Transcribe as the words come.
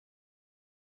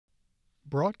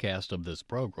Broadcast of this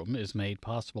program is made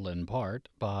possible in part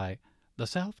by the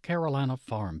South Carolina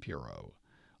Farm Bureau,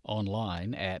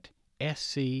 online at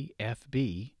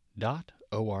scfb.org,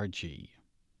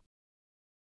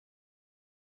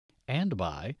 and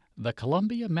by the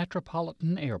Columbia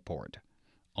Metropolitan Airport,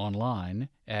 online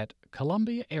at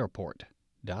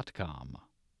columbiaairport.com,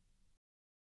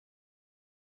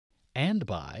 and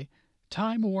by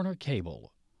Time Warner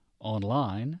Cable,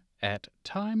 online at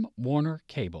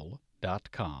timewarnercable.com. And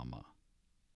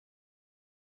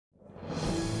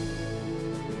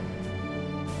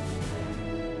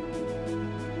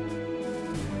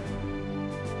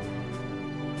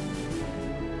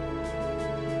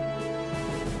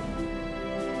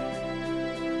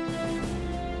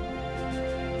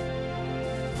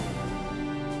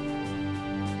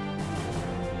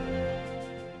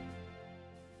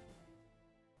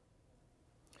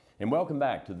welcome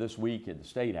back to This Week at the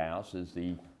State House as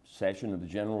the session of the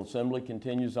General Assembly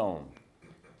continues on.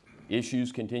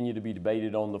 Issues continue to be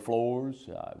debated on the floors.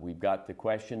 We've got the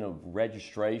question of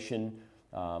registration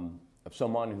of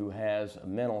someone who has a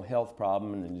mental health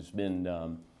problem and has been,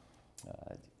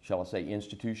 shall I say,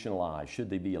 institutionalized. Should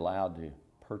they be allowed to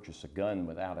purchase a gun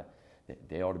without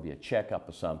there ought to be a checkup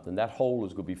or something. That hole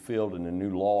is going to be filled in a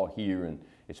new law here, and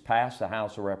it's passed the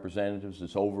House of Representatives.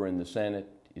 It's over in the Senate.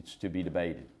 It's to be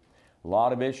debated. A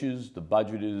lot of issues. The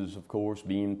budget is, of course,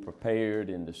 being prepared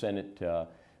in the Senate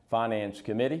Finance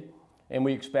Committee, and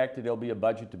we expect that there'll be a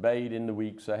budget debate in the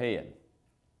weeks ahead.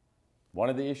 One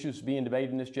of the issues being debated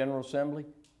in this General Assembly,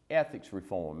 ethics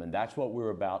reform, and that's what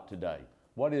we're about today.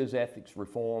 What is ethics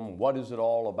reform? What is it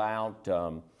all about?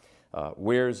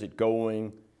 Where is it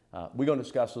going? We're going to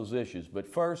discuss those issues, but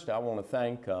first I want to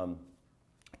thank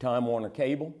Time Warner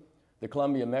Cable, the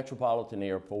Columbia Metropolitan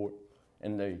Airport,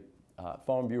 and the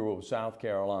Farm Bureau of South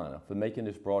Carolina for making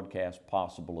this broadcast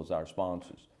possible as our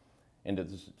sponsors, and to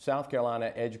the South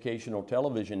Carolina Educational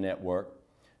Television Network,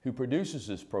 who produces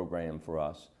this program for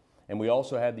us. And we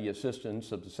also have the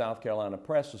assistance of the South Carolina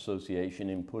Press Association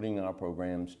in putting our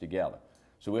programs together.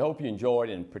 So we hope you enjoyed,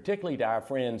 and particularly to our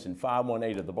friends in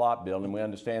 518 of the Block Building. We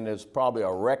understand there's probably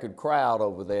a record crowd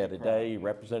over there today,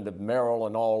 Representative Merrill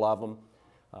and all of them.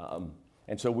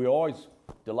 And so we're always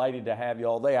delighted to have you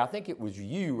all there. I think it was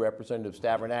you, Representative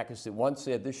Stavrinakis, that once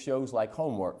said this show's like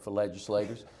homework for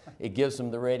legislators. It gives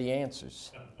them the ready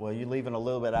answers. Well, you're leaving a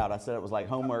little bit out. I said it was like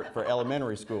homework for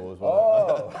elementary school as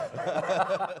well.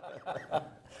 Oh!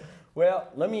 Well,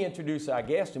 let me introduce our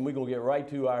guest, and we're going to get right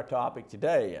to our topic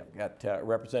today. I've got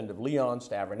Representative Leon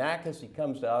Stavrinakis. He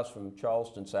comes to us from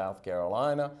Charleston, South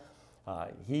Carolina.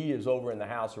 He is over in the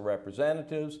House of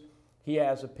Representatives. He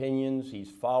has opinions. He's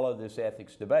followed this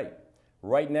ethics debate.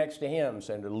 Right next to him,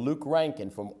 Senator Luke Rankin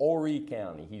from Horry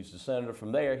County. He's the senator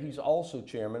from there. He's also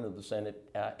chairman of the Senate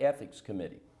Ethics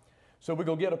Committee. So we're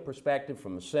going to get a perspective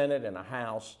from the Senate and the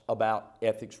House about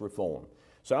ethics reform.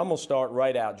 So I'm going to start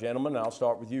right out, gentlemen. I'll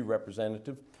start with you,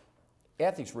 Representative.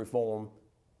 Ethics reform,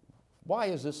 why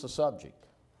is this a subject?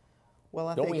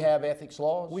 Well, Don't we have ethics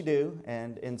laws? We do,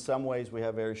 and in some ways we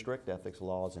have very strict ethics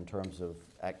laws in terms of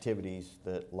activities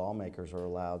that lawmakers are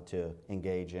allowed to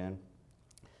engage in.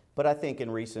 But I think in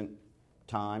recent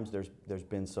times there's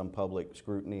been some public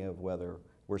scrutiny of whether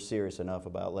we're serious enough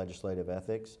about legislative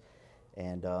ethics,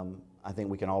 and I think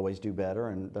we can always do better,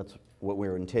 and that's what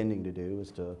we're intending to do,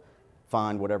 is to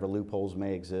find whatever loopholes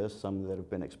may exist, some that have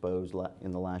been exposed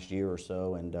in the last year or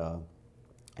so,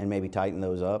 and maybe tighten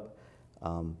those up.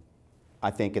 I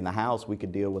think in the House we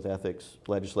could deal with ethics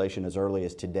legislation as early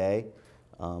as today,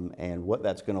 and what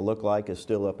that's going to look like is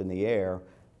still up in the air.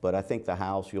 But I think the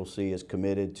House, you'll see, is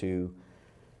committed to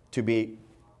be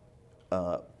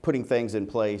putting things in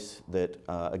place that,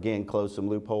 again, close some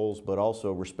loopholes, but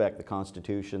also respect the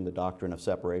Constitution, the doctrine of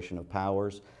separation of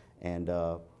powers, and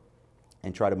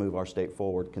try to move our state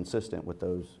forward consistent with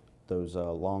those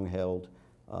long-held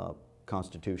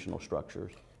constitutional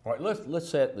structures. All right, let's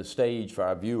set the stage for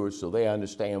our viewers so they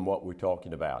understand what we're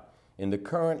talking about. In the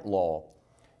current law,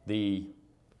 the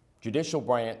judicial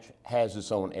branch has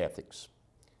its own ethics.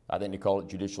 I think they call it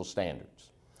judicial standards.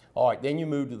 All right, then you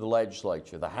move to the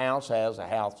legislature. The House has a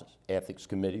House Ethics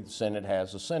Committee. The Senate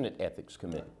has a Senate Ethics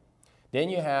Committee. Then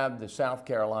you have the South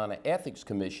Carolina Ethics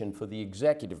Commission for the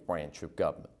executive branch of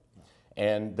government.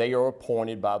 And they are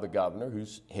appointed by the governor,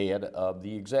 who's head of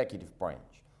the executive branch.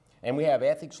 And we have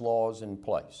ethics laws in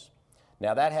place.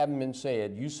 Now, that having been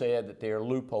said, you said that there are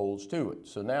loopholes to it.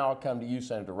 So now I'll come to you,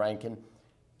 Senator Rankin.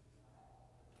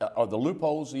 Are the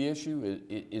loopholes the issue?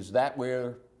 Is that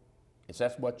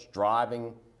what's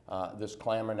driving this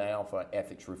clamor now for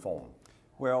ethics reform?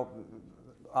 Well,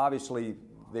 obviously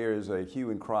there is a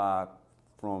hue and cry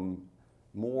from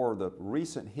more the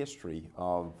recent history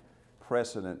of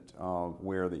precedent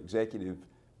where the executive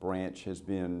branch has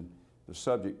been the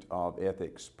subject of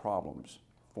ethics problems.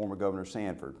 Former Governor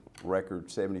Sanford, record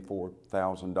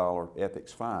 $74,000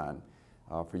 ethics fine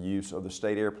for use of the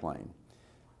state airplane.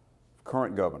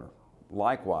 Current governor,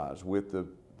 likewise, with the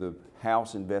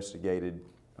House investigated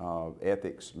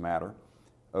ethics matter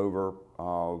over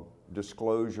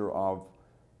disclosure of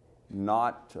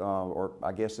not, or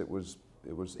I guess it was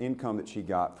income that she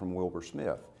got from Wilbur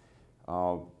Smith.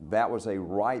 That was a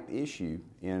ripe issue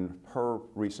in her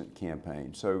recent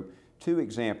campaign. So 2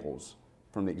 examples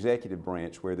from the executive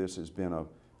branch where this has been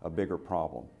a bigger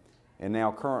problem. And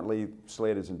now currently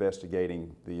SLED is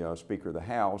investigating the Speaker of the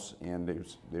House, and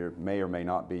there may or may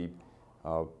not be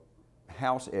a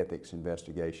House ethics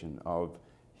investigation of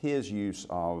his use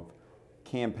of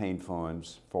campaign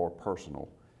funds for personal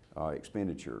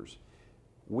expenditures.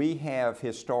 We have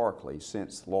historically,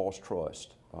 since Lost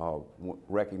Trust,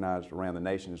 recognized around the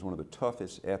nation as one of the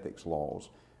toughest ethics laws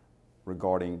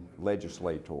regarding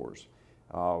legislators.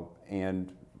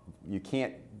 And you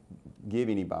can't give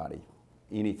anybody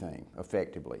anything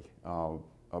effectively. A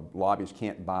lobbyist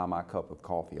can't buy my cup of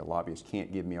coffee. A lobbyist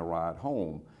can't give me a ride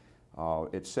home,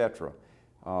 etc.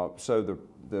 So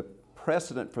the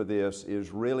precedent for this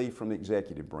is really from the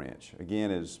executive branch. Again,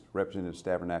 as Representative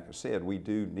Stavrinakis said, we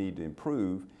do need to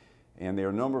improve, and there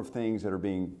are a number of things that are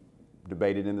being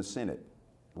debated in the Senate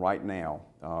right now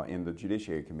in the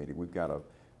Judiciary Committee. We've got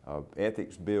a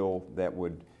ethics bill that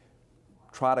would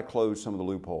try to close some of the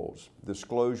loopholes.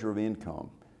 Disclosure of income.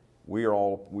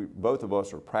 Both of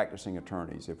us are practicing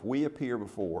attorneys. If we appear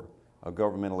before a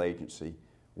governmental agency,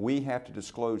 we have to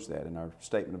disclose that in our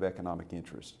statement of economic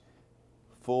interest.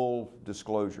 Full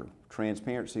disclosure,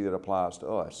 transparency that applies to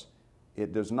us.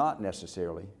 It does not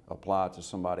necessarily apply to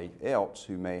somebody else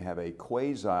who may have a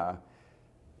quasi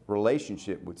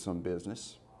relationship with some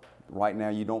business. Right now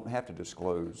you don't have to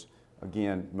disclose.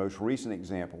 Again, most recent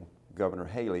example, Governor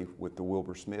Haley with the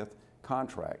Wilbur Smith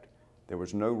contract. There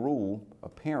was no rule,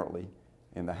 apparently,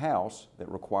 in the House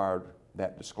that required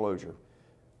that disclosure.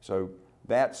 So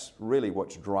that's really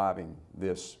what's driving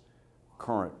this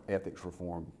current ethics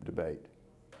reform debate.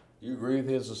 Do you agree with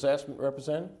his assessment,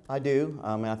 Representative? I do.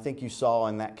 I think you saw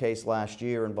in that case last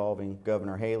year involving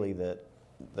Governor Haley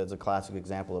that's a classic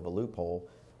example of a loophole.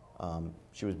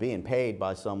 She was being paid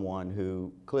by someone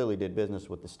who clearly did business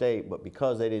with the state, but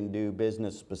because they didn't do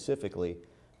business specifically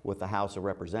with the House of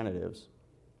Representatives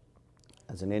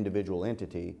as an individual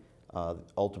entity,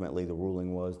 ultimately the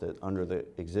ruling was that under the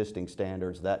existing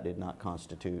standards that did not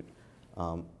constitute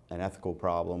an ethical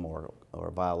problem or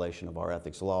a violation of our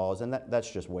ethics laws, and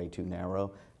that's just way too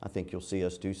narrow. I think you'll see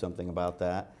us do something about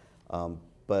that.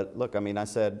 But look, I mean, I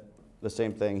said the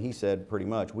same thing he said pretty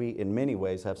much. We, in many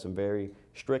ways, have some very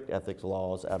strict ethics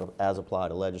laws as applied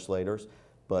to legislators,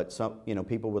 but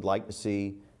people would like to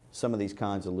see some of these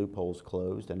kinds of loopholes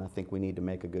closed, and I think we need to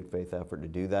make a good faith effort to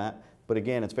do that. But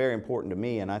again, it's very important to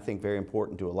me, and I think very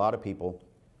important to a lot of people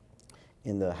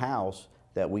in the House,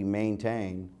 that we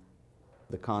maintain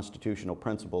the constitutional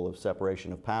principle of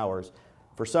separation of powers.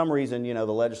 For some reason, the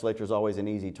legislature is always an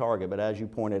easy target, but as you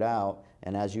pointed out,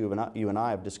 and as you and I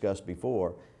have discussed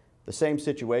before, the same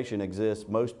situation exists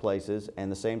most places,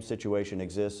 and the same situation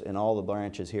exists in all the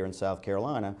branches here in South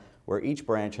Carolina, where each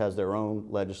branch has their own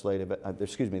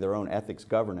their own ethics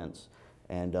governance,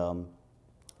 and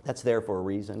that's there for a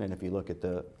reason. And if you look at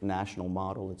the national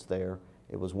model, it's there.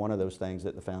 It was one of those things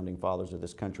that the founding fathers of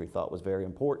this country thought was very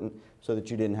important, so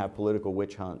that you didn't have political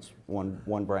witch hunts,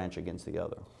 one branch against the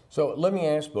other. So let me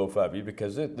ask both of you,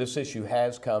 because this issue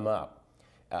has come up.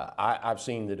 I've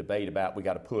seen the debate about we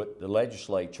got to put the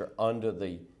legislature under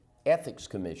the Ethics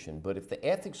Commission, but if the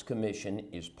Ethics Commission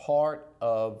is part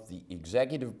of the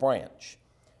executive branch,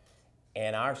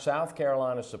 and our South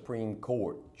Carolina Supreme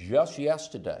Court just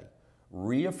yesterday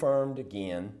reaffirmed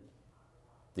again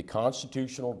the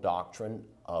constitutional doctrine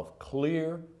of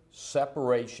clear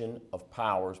separation of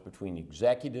powers between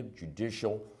executive,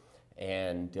 judicial,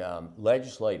 and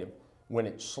legislative, when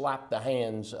it slapped the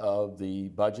hands of the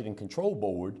Budget and Control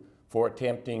Board for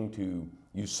attempting to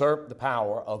usurp the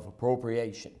power of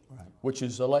appropriation, right, which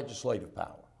is a legislative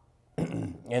power.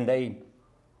 And they,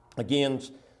 again,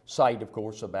 cite, of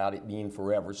course, about it being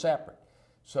forever separate.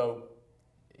 So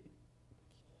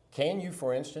can you,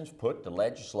 for instance, put the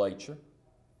legislature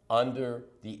under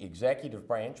the executive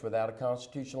branch without a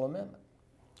constitutional amendment?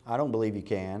 I don't believe you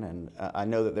can, and I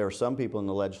know that there are some people in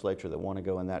the legislature that want to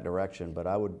go in that direction, but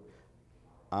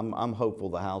I'm hopeful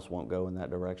the House won't go in that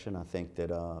direction. I think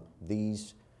that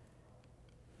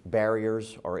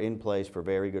barriers are in place for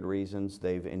very good reasons.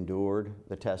 They've endured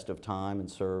the test of time and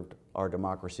served our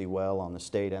democracy well on the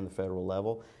state and the federal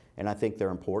level, and I think they're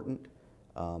important.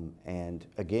 And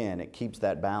again, it keeps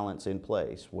that balance in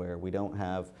place where we don't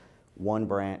have one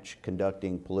branch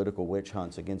conducting political witch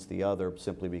hunts against the other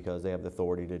simply because they have the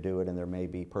authority to do it, and there may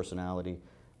be personality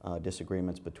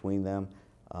disagreements between them.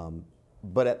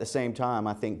 But at the same time,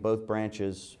 I think both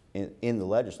branches in the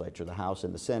legislature, the House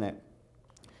and the Senate,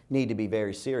 need to be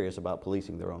very serious about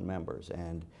policing their own members,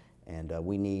 and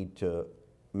we need to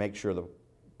make sure the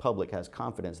public has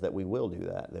confidence that we will do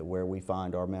that, that where we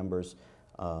find our members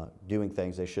doing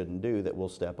things they shouldn't do, that we'll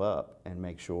step up and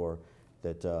make sure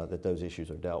that, that those issues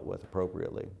are dealt with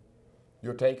appropriately.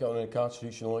 Your take on a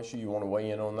constitutional issue, you want to weigh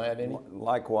in on that, any?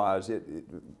 Likewise,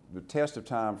 the test of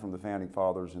time from the Founding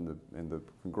Fathers and the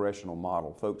congressional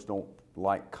model, folks don't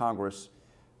like Congress,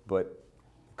 but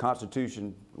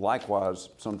Constitution likewise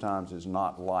sometimes is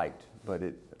not liked, but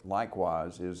it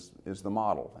likewise is the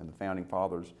model, and the Founding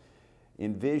Fathers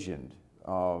envisioned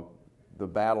the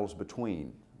battles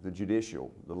between the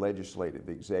judicial, the legislative,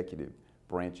 the executive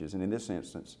branches, and in this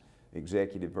instance,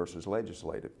 executive versus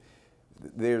legislative.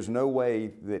 There's no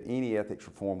way that any ethics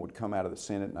reform would come out of the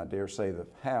Senate, and I dare say the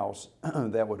House,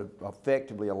 that would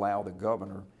effectively allow the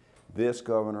governor, this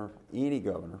governor, any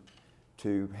governor,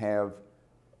 to have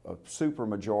a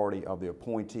supermajority of the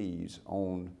appointees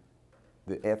on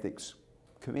the ethics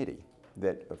committee,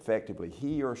 that effectively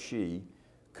he or she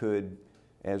could,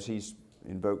 as he's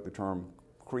invoked the term,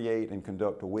 create and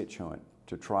conduct a witch hunt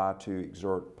to try to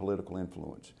exert political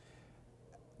influence.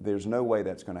 There's no way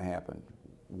that's going to happen.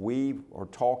 We are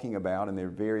talking about, and there are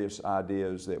various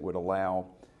ideas that would allow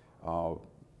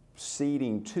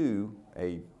ceding to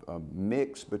a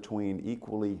mix between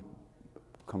equally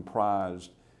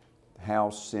comprised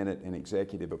House, Senate, and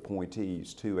executive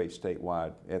appointees to a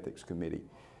statewide ethics committee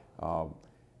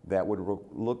that would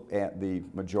look at the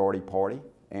majority party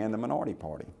and the minority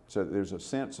party. So there's a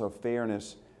sense of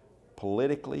fairness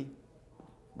politically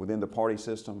within the party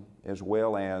system, as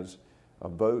well as a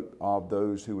vote of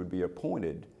those who would be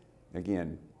appointed,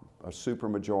 again, a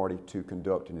supermajority to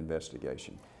conduct an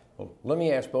investigation. Well, let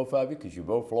me ask both of you, because you're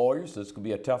both lawyers, this could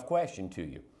be a tough question to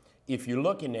you. If you're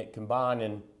looking at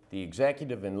combining the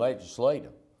executive and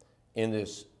legislative in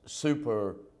this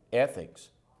super ethics,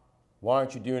 why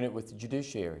aren't you doing it with the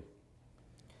judiciary?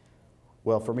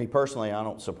 Well, for me personally, I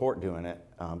don't support doing it,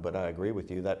 but I agree with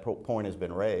you. That point has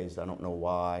been raised. I don't know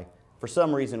why. For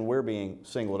some reason, we're being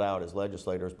singled out as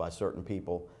legislators by certain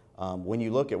people. When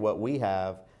you look at what we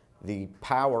have, the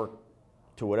power,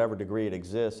 to whatever degree it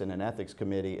exists in an ethics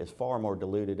committee, is far more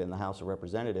diluted in the House of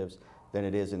Representatives than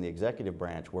it is in the executive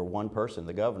branch, where one person,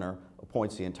 the governor,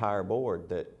 appoints the entire board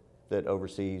that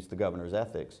oversees the governor's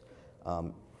ethics.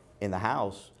 In the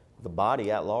House, the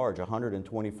body at large,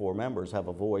 124 members, have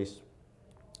a voice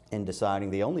in deciding,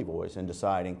 the only voice in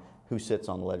deciding who sits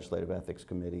on the Legislative Ethics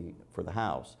Committee for the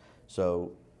House.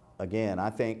 So again, I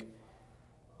think,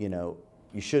 you know,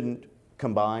 you shouldn't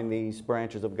combine these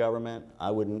branches of government.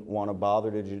 I wouldn't want to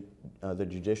bother the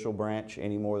judicial branch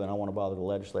any more than I want to bother the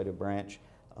legislative branch.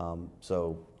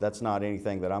 So that's not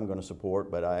anything that I'm going to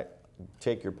support, but I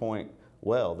take your point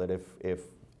well, that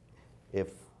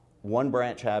if one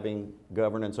branch having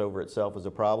governance over itself is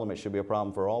a problem, it should be a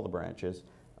problem for all the branches.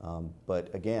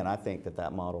 But again, I think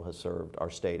that model has served our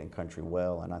state and country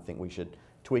well, and I think we should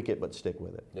tweak it but stick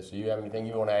with it. Yes, do you have anything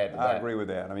you want to add to that? I agree with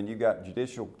that. I mean, you've got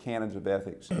judicial canons of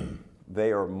ethics.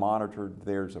 They are monitored.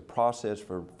 There's a process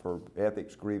for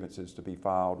ethics grievances to be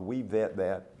filed. We vet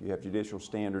that. You have judicial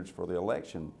standards for the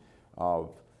election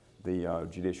of the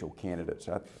judicial candidates.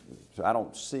 So I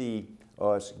don't see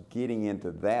us getting into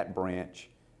that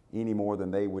branch any more than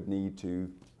they would need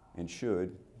to and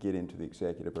should get into the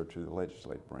executive or to the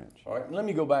legislative branch. All right, let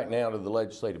me go back now to the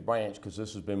legislative branch, because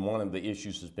this has been one of the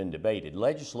issues that's been debated.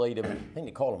 Legislative, I think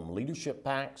they call them leadership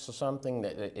pacts or something.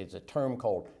 It's a term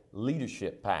called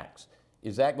leadership pacts.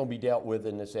 Is that going to be dealt with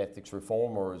in this ethics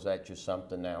reform, or is that just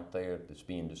something out there that's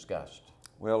being discussed?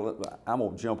 Well, I'm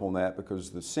going to jump on that because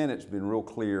the Senate's been real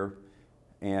clear,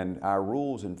 and our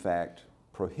rules, in fact,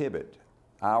 prohibit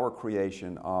our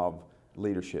creation of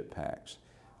leadership pacts,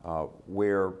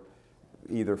 where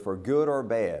either for good or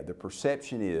bad, the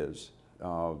perception is,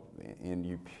 and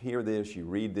you hear this, you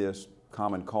read this,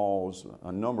 Common Cause,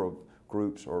 a number of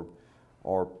groups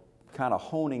are kind of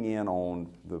honing in on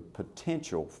the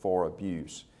potential for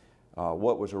abuse.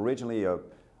 What was originally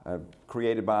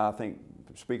created by, I think,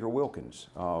 Speaker Wilkins,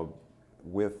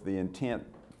 with the intent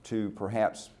to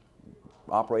perhaps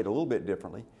operate a little bit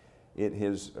differently, it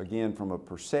has, again, from a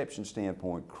perception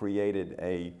standpoint, created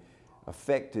a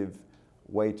effective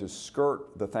way to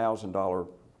skirt the $1,000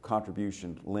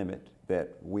 contribution limit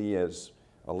that we as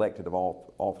elected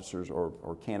officers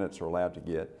or candidates are allowed to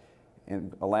get,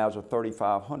 and allows a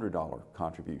 $3,500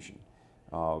 contribution.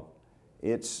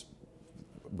 It's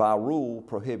by rule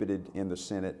prohibited in the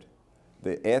Senate.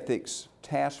 The Ethics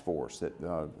Task Force that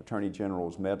Attorney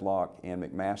Generals Medlock and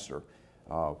McMaster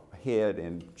head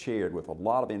and chaired with a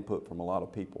lot of input from a lot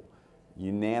of people,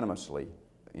 unanimously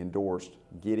endorsed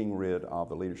getting rid of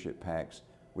the leadership PACs,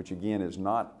 which again is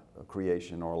not a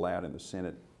creation or allowed in the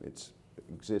Senate. It's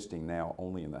existing now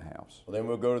only in the House. Well, then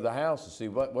we'll go to the House and see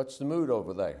what's the mood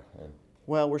over there.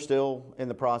 Well, we're still in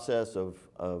the process of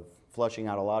flushing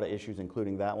out a lot of issues,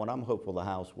 including that one. I'm hopeful the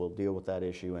House will deal with that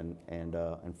issue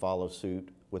and follow suit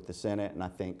with the Senate, and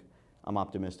I'm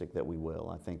optimistic that we will.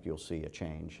 I think you'll see a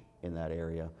change in that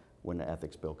area when the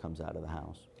ethics bill comes out of the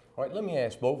House. All right, let me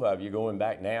ask both of you, going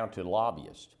back now to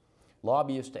lobbyists.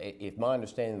 Lobbyists, if my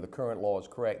understanding of the current law is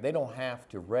correct, they don't have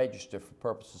to register for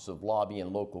purposes of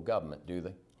lobbying local government, do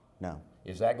they? No.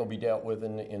 Is that going to be dealt with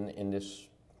in this?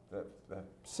 The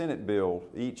Senate bill,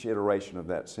 each iteration of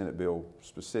that Senate bill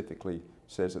specifically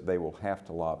says that they will have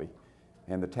to lobby,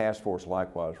 and the task force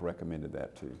likewise recommended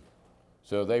that too.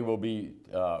 So they will be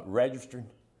registered?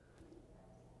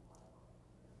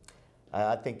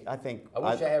 I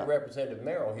wish I had Representative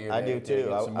Merrill here. I do too. To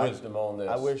get some wisdom on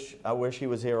this. I wish he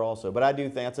was here also. But I do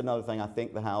think that's another thing I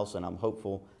think the House, and I'm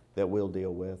hopeful that we'll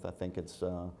deal with. I think it's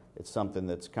something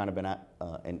that's kind of been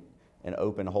an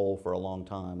open hole for a long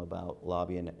time about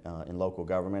lobbying in local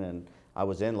government. And I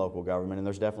was in local government, and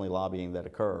there's definitely lobbying that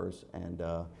occurs, and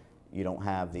you don't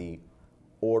have the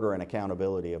order and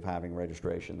accountability of having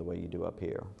registration the way you do up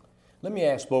here. Let me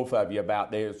ask both of you about,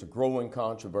 there's a growing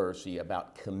controversy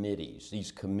about committees,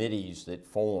 these committees that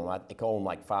form, they call them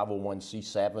like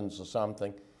 501c7s or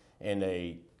something, and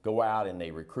they go out and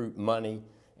they recruit money,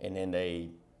 and then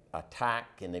they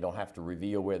attack, and they don't have to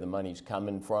reveal where the money's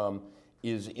coming from.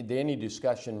 Is there any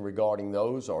discussion regarding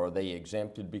those, or are they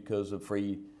exempted because of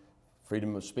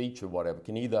freedom of speech or whatever?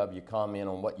 Can either of you comment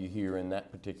on what you hear in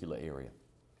that particular area?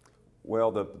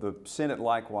 Well, the Senate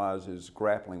likewise is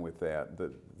grappling with that.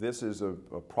 This is a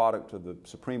product of the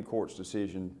Supreme Court's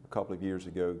decision a couple of years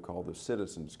ago called the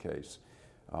Citizens case,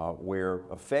 where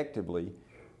effectively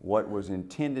what was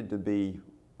intended to be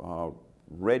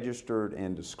registered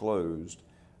and disclosed,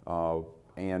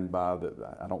 and by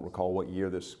I don't recall what year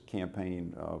this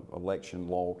campaign election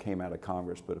law came out of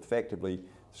Congress, but effectively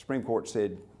the Supreme Court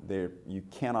said you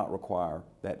cannot require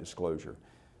that disclosure.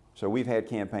 So we've had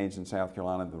campaigns in South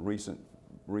Carolina in the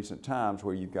recent times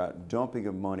where you've got dumping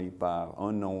of money by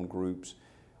unknown groups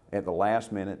at the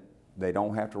last minute. They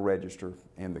don't have to register,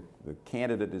 and the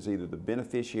candidate is either the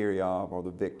beneficiary of or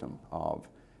the victim of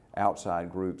outside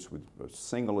groups with a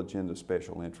single agenda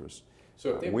special interest.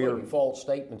 So if they're putting false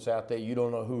statements out there, you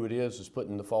don't know who it is that's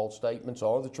putting the false statements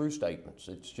or the true statements.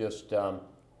 It's just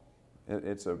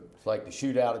it's like the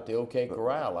shootout at the OK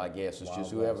Corral, I guess. It's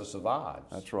just whoever survives.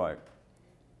 That's right.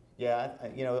 Yeah,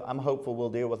 I'm hopeful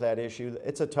we'll deal with that issue.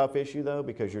 It's a tough issue, though,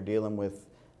 because you're dealing with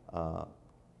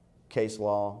case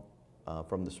law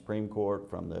from the Supreme Court,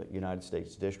 from the United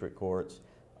States District Courts,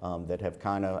 that have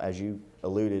kind of, as you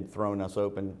alluded, thrown us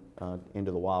open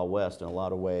into the Wild West in a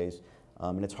lot of ways.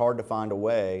 And it's hard to find a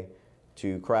way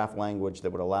to craft language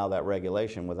that would allow that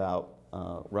regulation without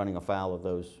running afoul of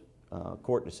those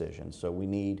court decisions. So we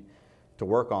need to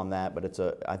work on that, but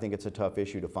I think it's a tough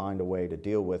issue to find a way to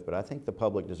deal with. But I think the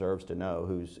public deserves to know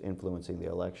who's influencing the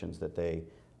elections that they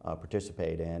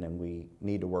participate in, and we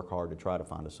need to work hard to try to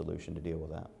find a solution to deal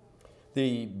with that.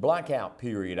 The blackout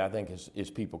period, I think, as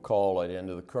people call it,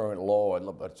 under the current law,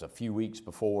 it's a few weeks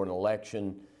before an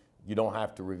election. You don't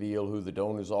have to reveal who the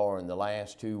donors are in the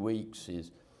last 2 weeks.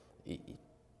 Is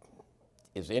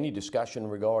there any discussion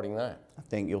regarding that? I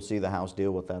think you'll see the House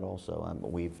deal with that also.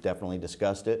 We've definitely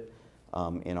discussed it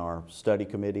in our study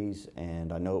committees,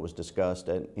 and I know it was discussed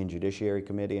in Judiciary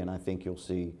Committee, and I think you'll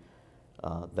see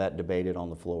that debated on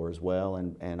the floor as well,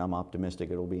 and I'm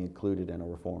optimistic it'll be included in a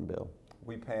reform bill.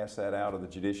 We passed that out of the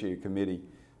Judiciary Committee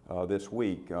this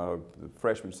week. The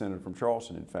freshman senator from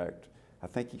Charleston, in fact, I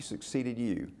think he succeeded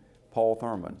you, Paul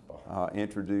Thurman,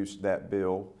 introduced that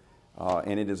bill,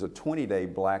 and it is a 20-day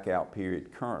blackout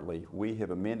period currently. We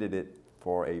have amended it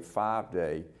for a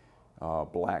 5-day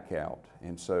blackout,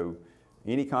 and so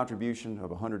any contribution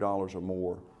of $100 or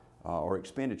more or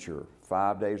expenditure,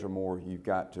 5 days or more, you've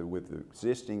got to, with the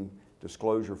existing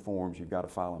disclosure forms, you've got to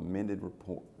file an amended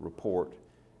report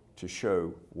to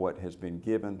show what has been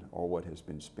given or what has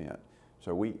been spent.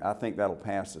 So I think that'll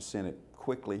pass the Senate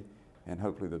quickly, and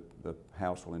hopefully the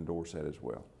House will endorse that as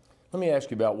well. Let me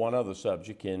ask you about one other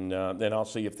subject, and then I'll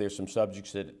see if there's some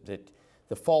subjects that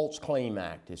the False Claim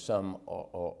Act, as some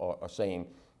are saying.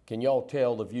 Can y'all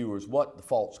tell the viewers what the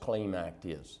False Claim Act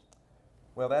is?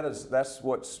 Well, that's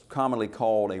what's commonly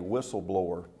called a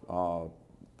whistleblower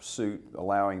suit,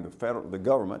 allowing the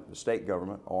government, the state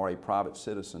government, or a private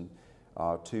citizen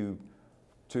to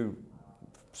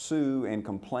sue and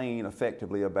complain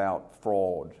effectively about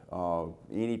fraud,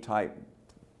 any type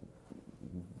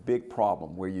big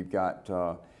problem where you've got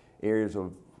areas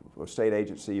of a state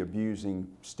agency abusing,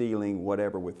 stealing,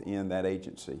 whatever within that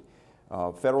agency.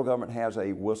 Federal government has a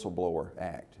whistleblower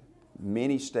act.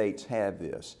 Many states have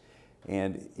this.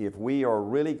 And if we are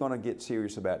really going to get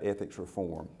serious about ethics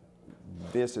reform,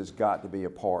 this has got to be a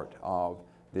part of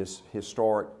this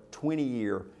historic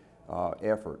 20-year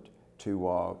effort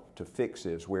to fix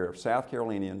this, where South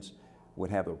Carolinians would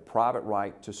have a private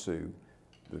right to sue.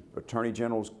 The attorney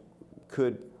generals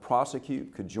could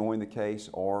prosecute, could join the case,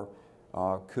 or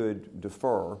could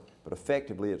defer, but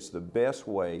effectively it's the best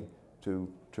way to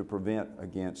prevent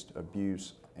against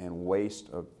abuse and waste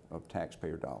of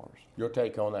taxpayer dollars. Your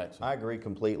take on that, sir? I agree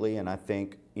completely, and I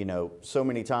think, you know, so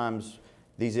many times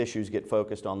these issues get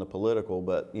focused on the political,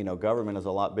 but, you know, government is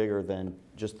a lot bigger than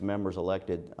just the members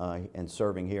elected and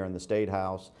serving here in the State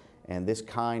House, and this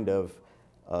kind of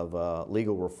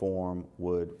legal reform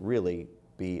would really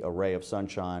be a ray of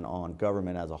sunshine on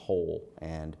government as a whole,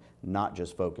 and not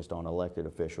just focused on elected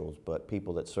officials, but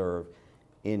people that serve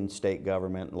in state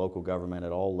government, local government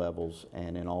at all levels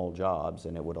and in all jobs,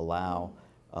 and it would allow,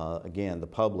 again, the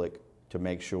public to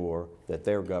make sure that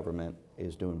their government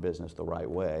is doing business the right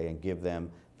way and give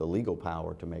them the legal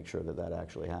power to make sure that that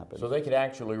actually happens. So they could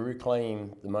actually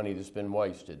reclaim the money that's been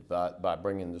wasted by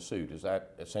bringing the suit. Is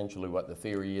that essentially what the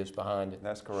theory is behind it?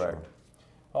 That's correct. Sure.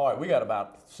 All right, we got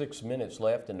about 6 minutes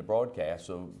left in the broadcast,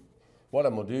 so what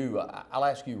I'm going to do, I'll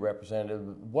ask you,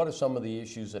 Representative, what are some of the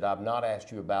issues that I've not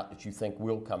asked you about that you think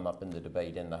will come up in the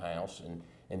debate in the House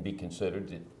and be considered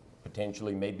that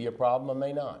potentially may be a problem or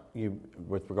may not?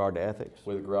 With regard to ethics?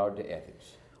 With regard to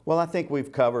ethics. Well, I think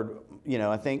we've covered, you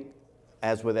know, I think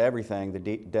as with everything,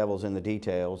 the devil's in the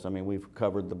details. I mean, we've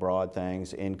covered the broad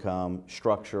things, income,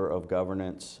 structure of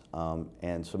governance,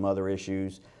 and some other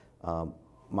issues.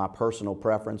 My personal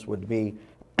preference would be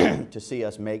to see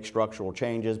us make structural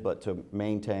changes, but to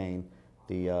maintain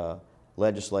the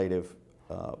legislative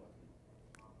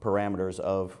parameters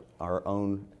of our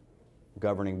own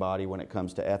governing body when it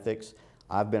comes to ethics.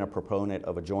 I've been a proponent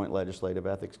of a joint legislative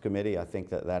ethics committee. I think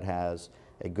that that has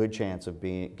a good chance of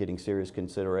getting serious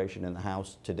consideration in the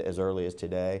House as early as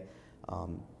today.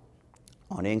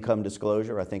 On income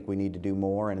disclosure, I think we need to do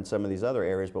more, and in some of these other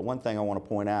areas. But one thing I want to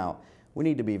point out, we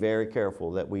need to be very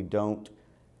careful that we don't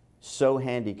so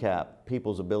handicap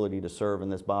people's ability to serve in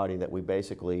this body that we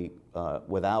basically,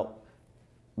 without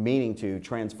meaning to,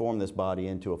 transform this body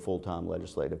into a full-time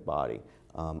legislative body.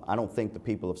 I don't think the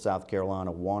people of South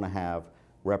Carolina want to have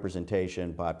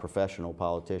representation by professional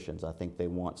politicians. I think they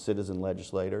want citizen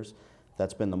legislators.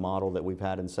 That's been the model that we've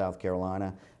had in South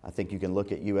Carolina. I think you can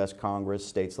look at U.S. Congress,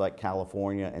 states like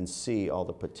California, and see all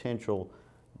the potential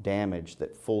damage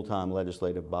that full-time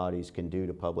legislative bodies can do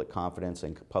to public confidence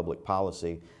and public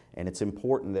policy. And it's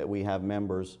important that we have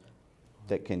members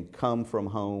that can come from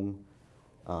home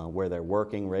where they're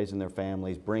working, raising their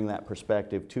families, bring that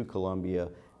perspective to Columbia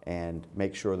and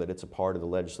make sure that it's a part of the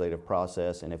legislative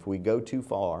process. And if we go too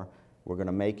far, we're going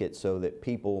to make it so that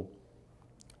people,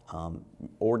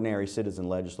 ordinary citizen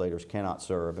legislators, cannot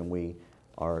serve, and we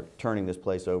are turning this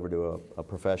place over to a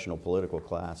professional political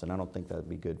class, and I don't think that would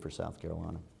be good for South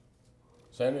Carolina.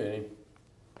 Senator, any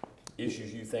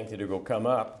issues you think that are going to come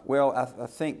up? Well, I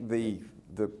think the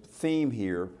theme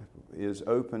here is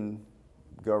open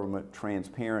government,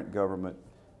 transparent government,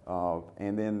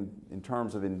 and then in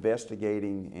terms of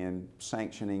investigating and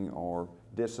sanctioning or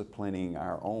disciplining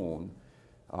our own,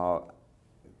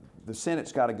 the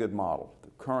Senate's got a good model. The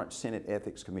current Senate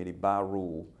Ethics Committee, by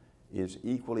rule, is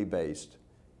equally based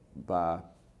by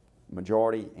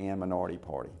majority and minority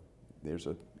party. There's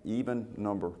an even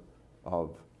number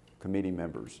of committee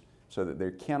members so that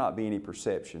there cannot be any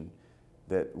perception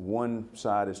that one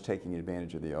side is taking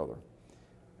advantage of the other.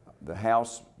 The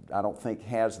House, I don't think,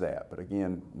 has that, but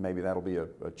again, maybe that'll be a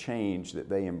change that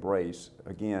they embrace.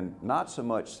 Again, not so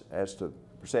much as to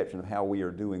perception of how we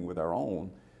are doing with our own,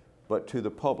 but to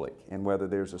the public, and whether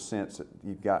there's a sense that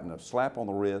you've gotten a slap on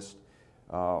the wrist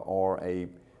or a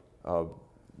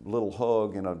little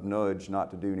hug and a nudge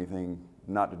not to do anything,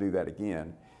 not to do that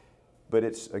again. But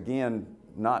it's, again,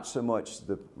 not so much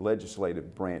the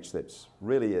legislative branch that's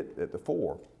really at the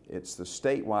fore. It's the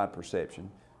statewide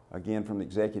perception again, from the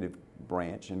executive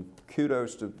branch. And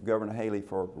kudos to Governor Haley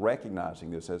for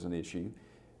recognizing this as an issue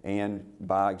and,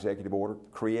 by executive order,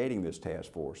 creating this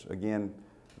task force. Again,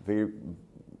 very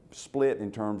split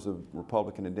in terms of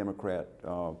Republican and Democrat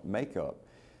makeup.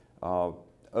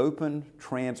 Open,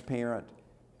 transparent,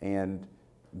 and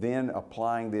then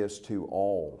applying this to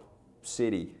all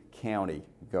city, county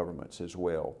governments as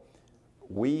well.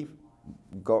 We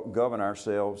govern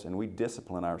ourselves and we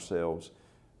discipline ourselves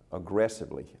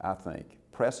aggressively, I think.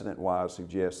 Precedent-wise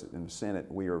suggests that in the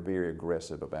Senate we are very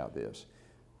aggressive about this.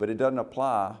 But it doesn't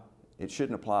apply, it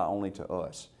shouldn't apply only to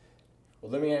us.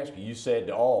 Well, let me ask you, you said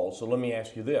to all, so let me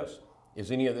ask you this.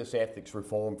 Is any of this ethics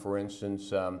reform, for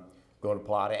instance, going to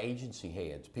apply to agency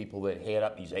heads, people that head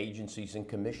up these agencies and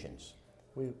commissions?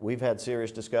 We've had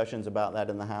serious discussions about that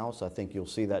in the House. I think you'll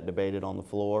see that debated on the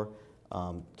floor,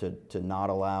 to not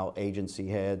allow agency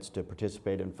heads to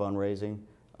participate in fundraising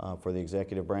for the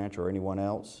executive branch or anyone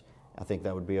else. I think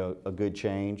that would be a good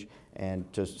change.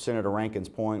 And to Senator Rankin's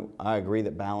point, I agree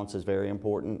that balance is very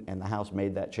important, and the House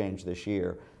made that change this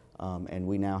year. And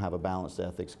we now have a balanced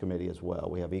ethics committee as well.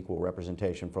 We have equal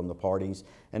representation from the parties,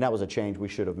 and that was a change we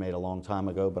should have made a long time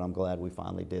ago, but I'm glad we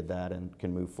finally did that and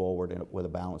can move forward with a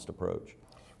balanced approach.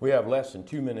 We have less than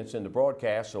 2 minutes in the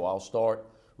broadcast, so I'll start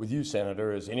with you,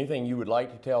 Senator. Is anything you would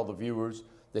like to tell the viewers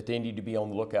that they need to be on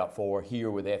the lookout for here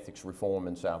with ethics reform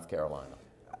in South Carolina?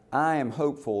 I am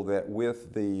hopeful that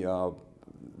with the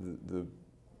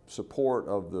support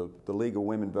of the League of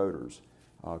Women Voters,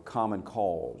 Common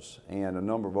Cause, and a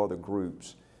number of other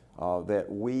groups, that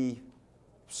we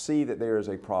see that there is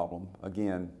a problem,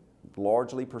 again,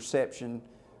 largely perception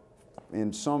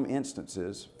in some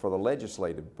instances for the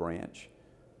legislative branch,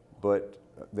 but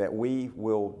that we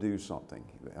will do something.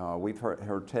 We've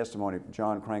heard testimony from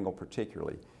John Krangle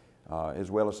particularly,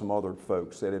 as well as some other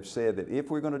folks that have said that if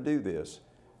we're going to do this,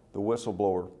 the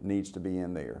whistleblower needs to be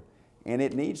in there. And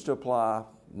it needs to apply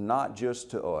not just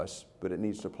to us, but it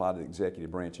needs to apply to the executive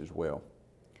branch as well.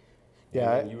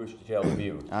 Yeah, you wish to tell the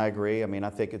viewers? I agree. I mean, I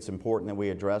think it's important that we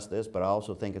address this, but I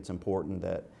also think it's important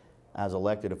that as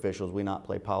elected officials we not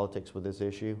play politics with this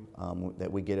issue,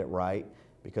 that we get it right,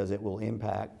 because it will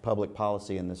impact public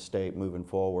policy in this state moving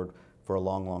forward for a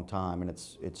long, long time, and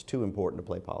it's too important to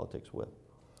play politics with.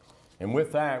 And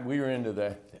with that, we are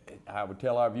into I would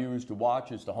tell our viewers to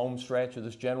watch as the home stretch of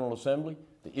this General Assembly.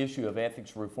 The issue of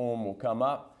ethics reform will come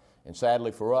up, and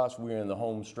sadly for us, we're in the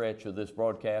home stretch of this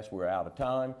broadcast. We're out of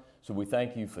time, so we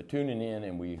thank you for tuning in,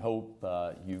 and we hope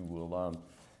you will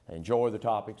enjoy the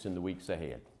topics in the weeks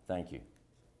ahead. Thank you.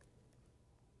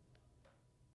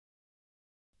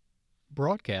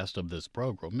 Broadcast of this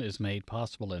program is made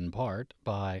possible in part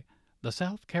by the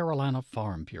South Carolina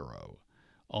Farm Bureau,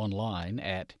 online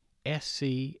at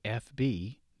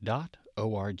scfb.org,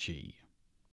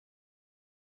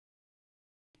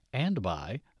 and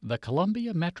by the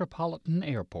Columbia Metropolitan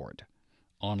Airport,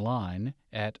 online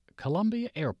at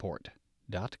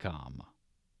columbiaairport.com,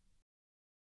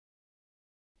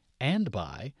 and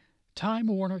by Time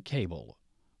Warner Cable,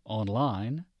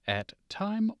 online at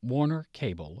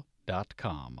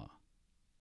timewarnercable.com.